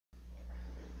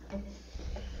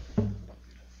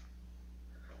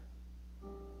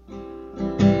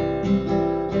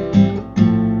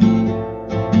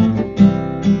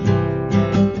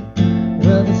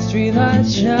that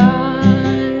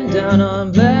shine down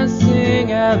on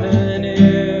Blessing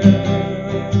Avenue.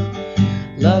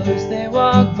 Lovers they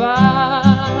walk by,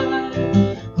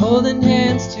 holding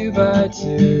hands 2 by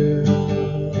 2.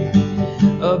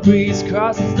 A breeze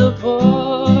crosses the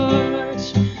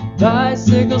porch,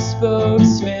 bicycle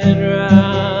spokes spin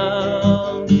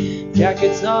round.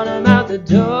 Jackets on 'em out the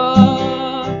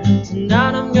door,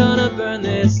 tonight I'm gonna burn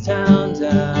this town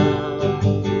down.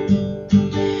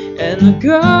 And the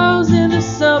girls in the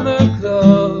summer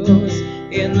clothes,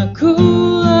 in the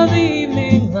cool of the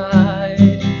evening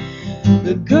light.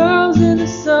 The girls in the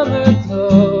summer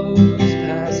clothes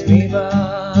pass me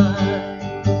by.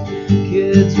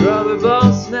 Kids rubber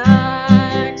ball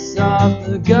snacks off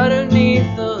the gutter neath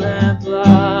the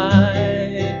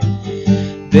lamplight.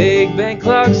 Big bank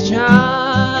clocks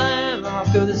chime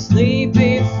off of the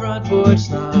sleepy front porch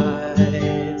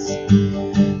lights.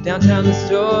 Downtown the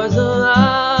store's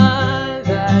alive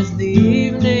as the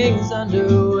evening's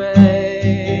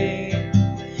underway.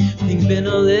 Things been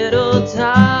a little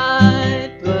tight,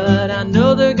 but I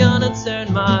know they're gonna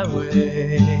turn my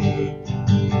way.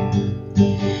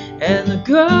 And the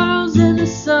girls in the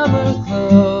summer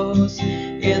clothes,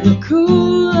 in the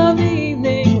cool of the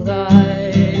evening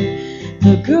light.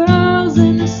 The girls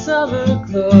in the summer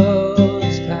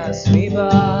clothes pass me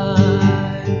by.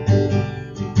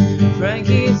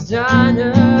 Frankie's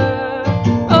Diner,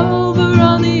 over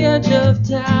on the edge of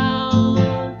town.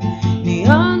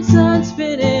 Neon sun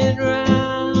spinning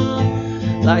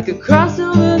round, like a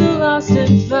crossover the lost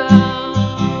and found.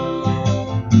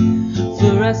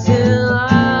 Fluorescent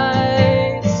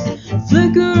lights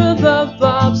flicker above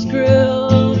Bob's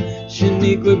grill.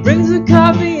 Shaniqua brings a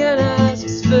coffee and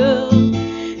asks Phil,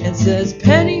 and says,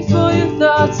 "Penny for your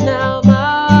thoughts now,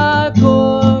 my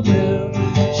poor Bill."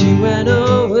 She went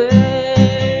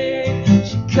away,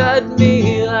 she cut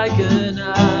me like a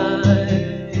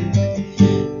knife.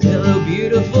 Hello,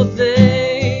 beautiful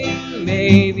thing,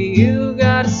 maybe you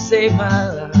gotta save my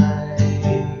life.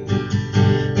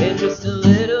 In just a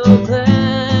little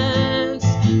glance,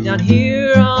 down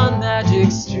here on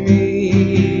Magic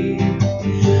Street.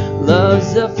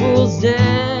 Love's a fool's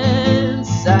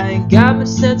dance, I ain't got much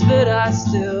sense, but I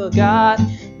still got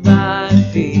my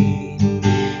feet.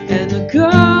 And the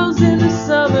girls in the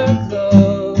summer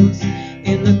clothes,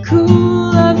 in the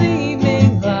cool of the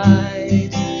evening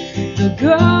light. The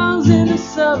girls in the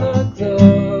summer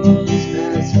clothes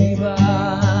pass me by.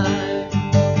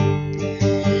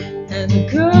 And the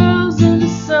girls in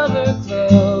the summer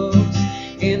clothes,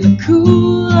 in the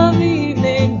cool of the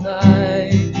evening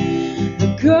light.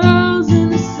 The girls in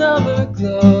the summer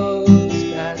clothes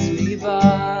pass me by.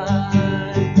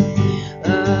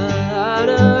 La la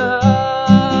la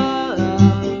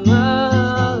la la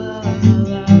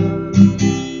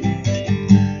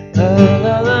la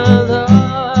la la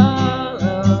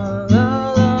la.